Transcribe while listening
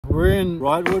We're in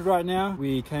Wrightwood right now.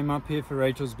 We came up here for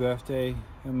Rachel's birthday.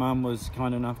 Her mum was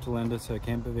kind enough to lend us her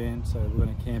camper van, so we're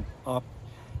going to camp up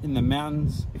in the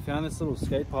mountains. We found this little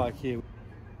skate park here.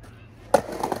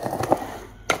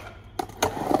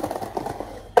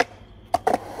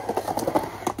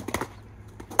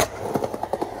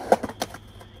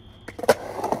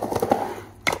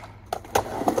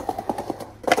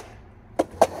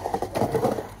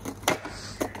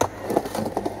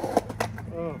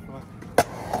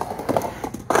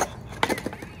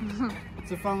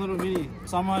 It's a fun little mini.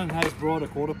 Someone has brought a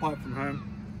quarter pipe from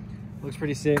home. Looks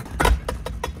pretty sick.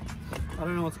 I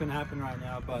don't know what's going to happen right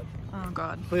now, but oh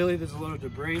god, clearly there's a lot of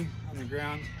debris on the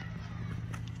ground.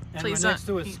 And please we're next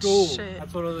to a school. Shit.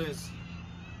 That's what all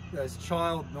those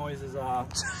child noises are.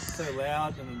 So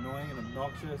loud and annoying and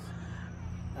obnoxious.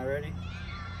 Are you ready?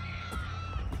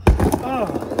 Oh,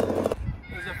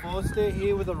 there's a four stair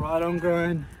here with a ride-on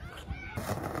grind.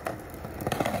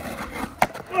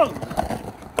 Oh.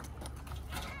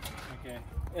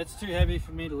 It's too heavy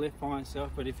for me to lift by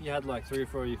myself, but if you had like 3 or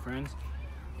 4 of your friends,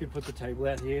 you could put the table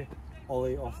out here,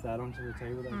 ollie off that onto the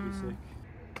table, that would be sick.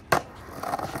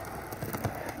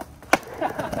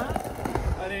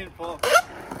 I didn't fall.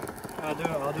 I'll do it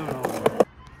all.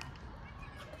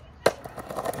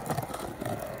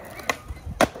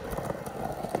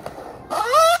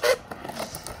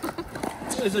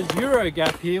 There's a Euro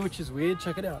gap here, which is weird.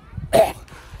 Check it out.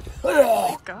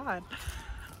 Oh god.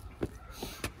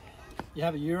 You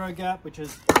have a Euro gap, which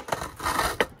is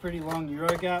a pretty long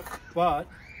Euro gap, but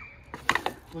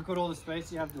look at all the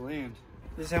space you have to land.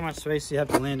 This is how much space you have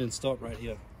to land and stop right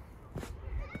here.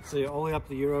 So you ollie up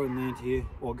the Euro and land here,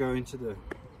 or go into the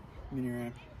mini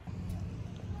ramp.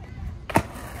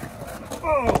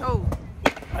 Oh!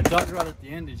 I ducked right at the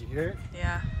end, did you hear it?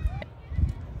 Yeah.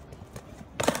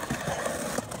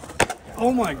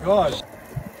 Oh my gosh!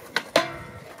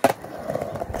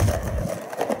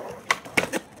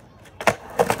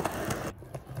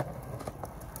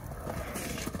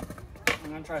 I'm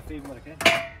gonna try feeding it, okay?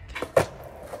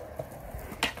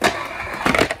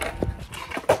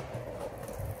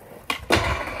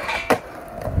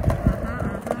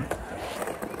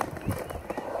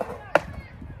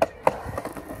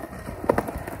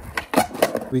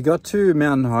 We got to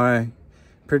Mountain High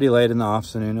pretty late in the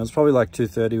afternoon. It was probably like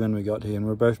 2:30 when we got here, and we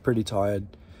were both pretty tired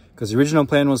because the original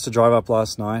plan was to drive up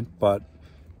last night, but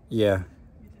yeah,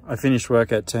 I finished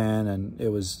work at 10 and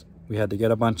we had to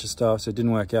get a bunch of stuff, so it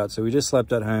didn't work out. So we just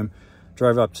slept at home,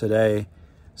 drove up today.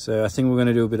 So I think we're going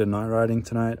to do a bit of night riding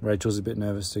tonight. Rachel's a bit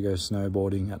nervous to go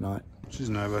snowboarding at night. She's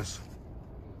nervous.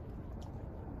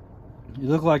 You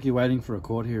look like you're waiting for a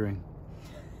court hearing.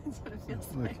 That's what it feels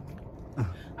like.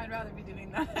 I'd rather be doing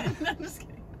that. I'm just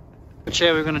kidding. What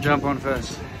chair we're going to jump on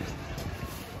first?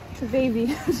 The baby.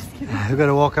 Just kidding. We've got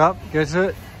to walk up, go to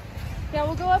it. Yeah,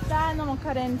 we'll go up that and then we'll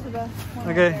cut into the one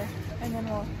okay. Right there, and then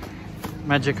we'll...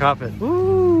 Magic carpet.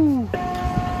 Woo!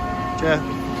 Jeff.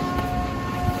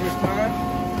 It's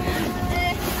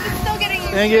still getting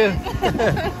used. Thank you.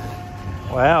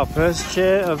 Wow, first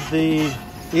chair of the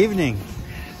evening.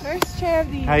 First chair of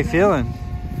the evening. How you feeling?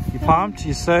 You pumped?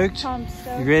 You soaked? Pumped,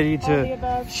 stoked. You ready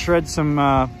to shred some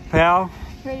pow?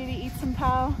 Ready to eat some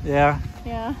pow. Yeah.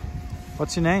 Yeah.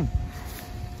 What's your name?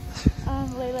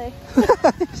 Lele.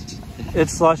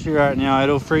 It's slushy right now.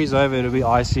 It'll freeze over. It'll be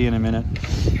icy in a minute.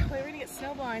 Wait, we're gonna get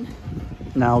snowblind.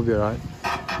 Nah, we'll be alright.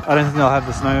 I don't think they'll have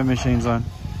the snow machines on.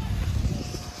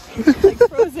 Like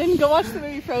Frozen. Go watch the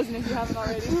movie Frozen if you haven't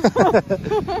already.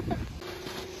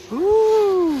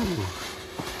 Woo!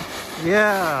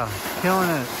 Yeah, killing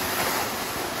it.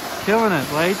 Killing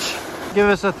it, Leach. Give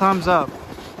us a thumbs up.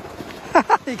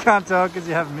 You can't tell because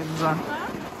you have mittens on. Huh?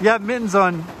 You have mittens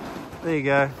on. There you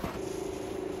go.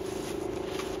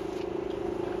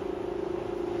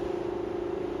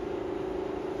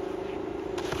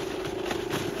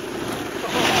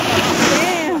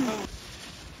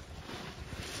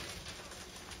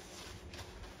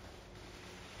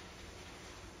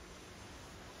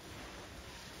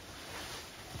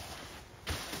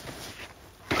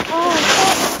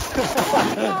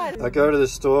 I go to the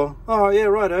store. Oh yeah,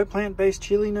 righto. Plant-based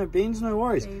chili, no beans, no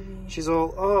worries. Baby. She's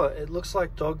all, oh, it looks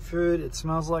like dog food. It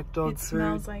smells like dog food. It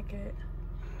smells like it.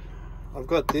 I've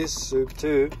got this soup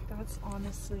too. That's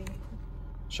honestly.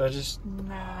 Should I just?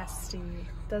 Nasty.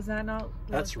 Does that not?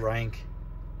 That's rank.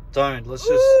 Don't. Let's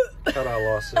just cut our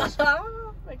losses.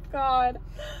 Oh my god.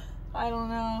 I don't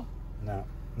know. No,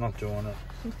 not doing it.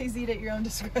 Please eat at your own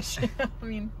discretion. I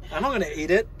mean. I'm not gonna eat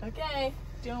it. Okay.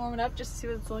 Do you want to warm it up just to see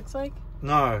what it looks like?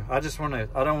 No, I just want to,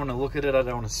 I don't want to look at it. I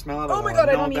don't want to smell it. Oh my god,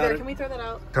 I don't either. Can we throw that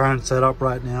out? Current setup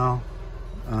right now.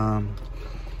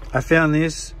 I found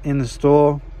this in the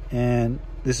store. and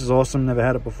this is awesome. Never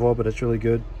had it before, but it's really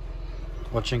good.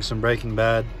 Watching some Breaking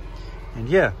Bad, and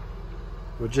yeah,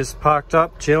 we're just parked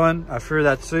up, chilling. I threw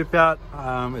that soup out.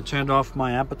 It turned off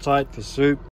my appetite for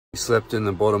soup. We slept in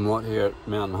the bottom lot here at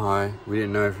Mountain High. We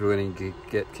didn't know if we were going to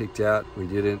get kicked out. We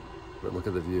didn't, but look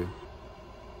at the view.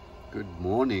 Good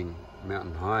morning,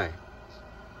 Mountain High.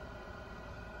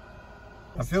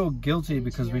 I feel guilty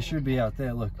because we should be out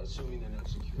there, look.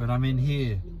 But I'm in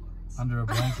here, under a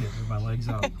blanket with my legs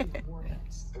up.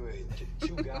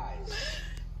 Two guys.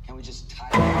 Can we just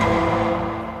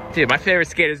tie? Dude, my favorite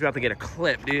skater's about to get a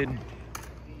clip, dude.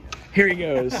 Here he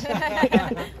goes.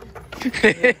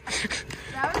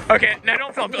 Okay, now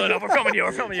don't film it. We're filming you.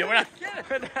 We're filming you. We're not.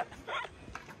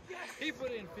 He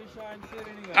put in fisheye and shit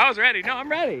anyway. I was ready. No, I'm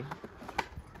ready.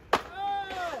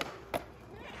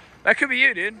 That could be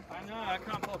you, dude. I know, I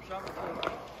can't pull up shovel.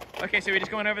 Okay, so we're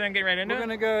just going over there and getting right into it? We're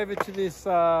gonna go over to this,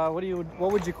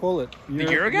 what would you call it?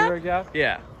 The Euro gap? Euro gap?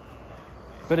 Yeah.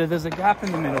 But there's a gap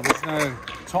in the middle, there's no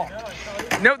top.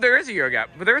 No, there is a Euro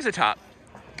gap, but there is a top.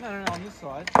 No, on this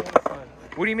side, the other side.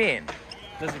 What do you mean?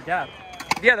 There's a gap.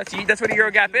 Yeah, that's what a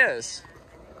Euro gap is.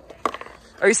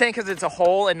 Are you saying because it's a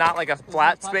hole and not like a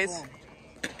flat space?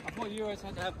 I thought Euros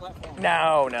had to have platforms.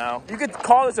 No. You could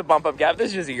call this a bump up gap. This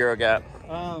is just a Euro gap.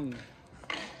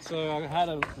 So I had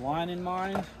a line in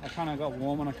mind. I kind of got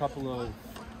warm on a couple of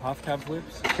half cab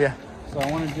flips. Yeah. So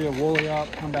I want to do a wally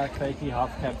up, come back fakie,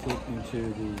 half cab flip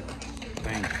into the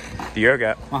bank. The Euro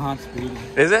gap. My heart's beating.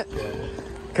 Is it? Yeah.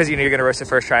 Because you know you're going to roast it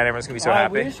first try and everyone's going to be so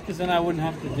happy. I wish, because then I wouldn't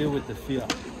have to deal with the fear.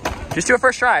 Just do it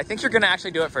first try. I think you're going to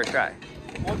actually do it first try.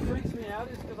 What freaks me out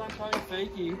is because I'm trying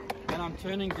fakie and I'm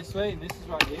turning this way and this is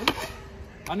right here.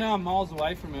 I know I'm miles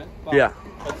away from it, but yeah,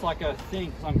 it's like a thing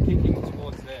because I'm kicking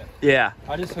towards there. Yeah.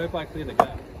 I just hope I clear the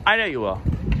gap. I know you will.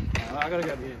 I gotta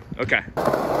go here. Okay.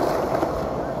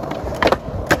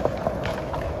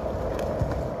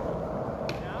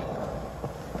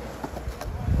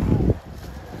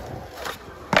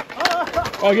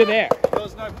 Oh, you're there. There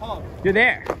was no pop. You're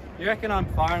there. You reckon I'm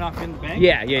far enough in the bank?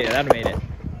 Yeah, that'd have made it.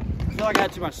 I feel like I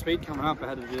had too much speed coming up. I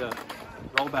had to do a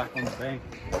roll back on the bank.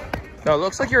 No, it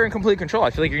looks like you're in complete control. I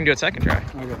feel like you can do it second try.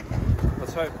 Okay.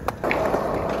 Let's hope.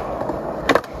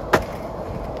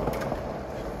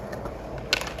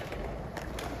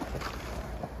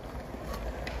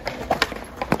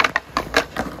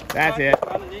 That's it.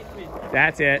 Underneath me.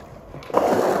 That's it.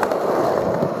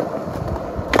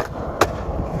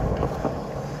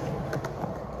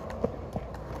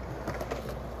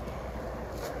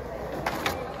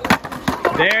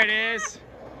 There it is.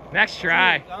 Next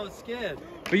try. I was scared.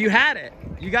 But you had it.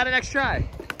 You got an next try.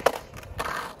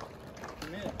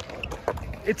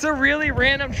 It's a really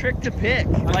random trick to pick.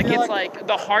 Like it's like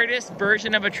the hardest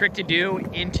version of a trick to do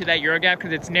into that Euro gap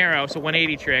because it's narrow, so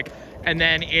 180 trick, and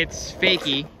then it's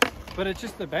fakie. But it's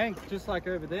just the bank, just like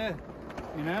over there,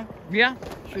 you know? Yeah.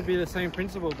 Should be the same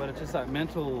principle, but it's just that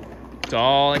mental. It's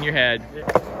all in your head. Yeah.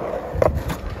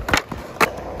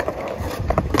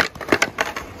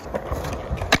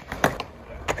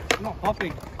 I'm not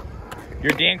popping.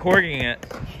 You're Dan Corging it.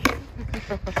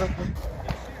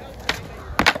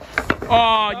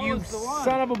 Oh, you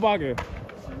son of a bugger.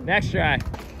 Next try.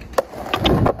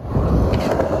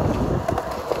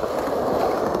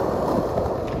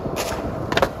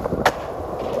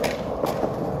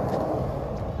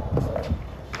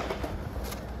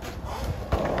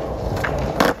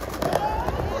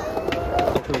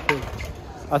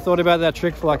 I thought about that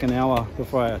trick for like an hour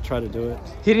before I tried to do it.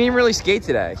 He didn't even really skate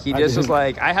today. He just was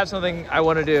like, I have something I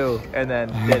want to do, and then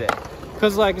did it.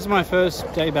 Because like it's my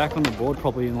first day back on the board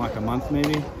probably in like a month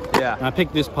maybe. Yeah. And I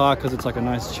picked this park because it's like a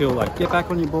nice chill, like get back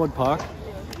on your board park.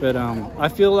 But I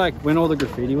feel like when all the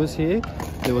graffiti was here,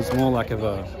 there was more like of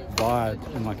a vibe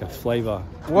and like a flavor.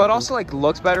 Well, it also like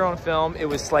looks better on film. It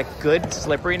was like good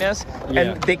slipperiness,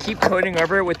 and they keep coating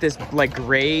over it with this like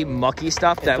gray mucky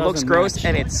stuff that looks gross match.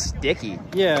 And it's sticky.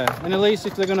 Yeah, and at least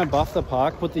if they're gonna buff the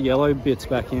park, put the yellow bits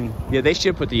back in. Yeah, they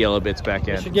should put the yellow bits back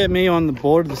in. They should get me on the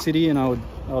board of the city, and I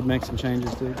would make some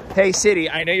changes, dude. Hey, City,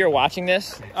 I know you're watching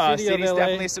this. City's LA,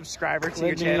 definitely a subscriber to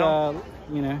your channel.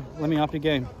 You know, let me up your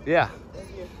game. Yeah.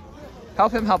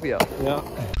 Help him help you. Yeah.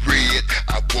 Red,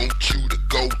 I want you to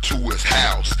go to his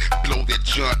house. Blow that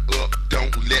joint up,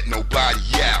 don't let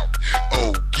nobody out.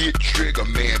 Oh, get Trigger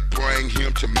Man, bring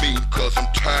him to me, cause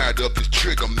I'm tired of this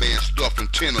Trigger Man stuff in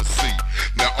Tennessee.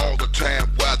 Now all the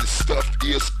time while this stuff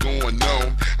is going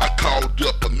on, I called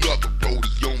up another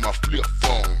roadie on my flip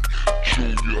phone.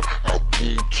 Junior, I want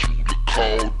you to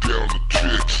call down to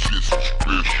Texas and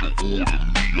special order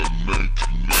me a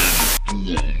 1994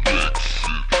 Lexus.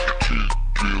 Take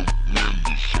them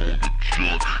windows on the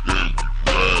junk and we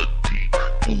ride deep.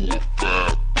 a foul.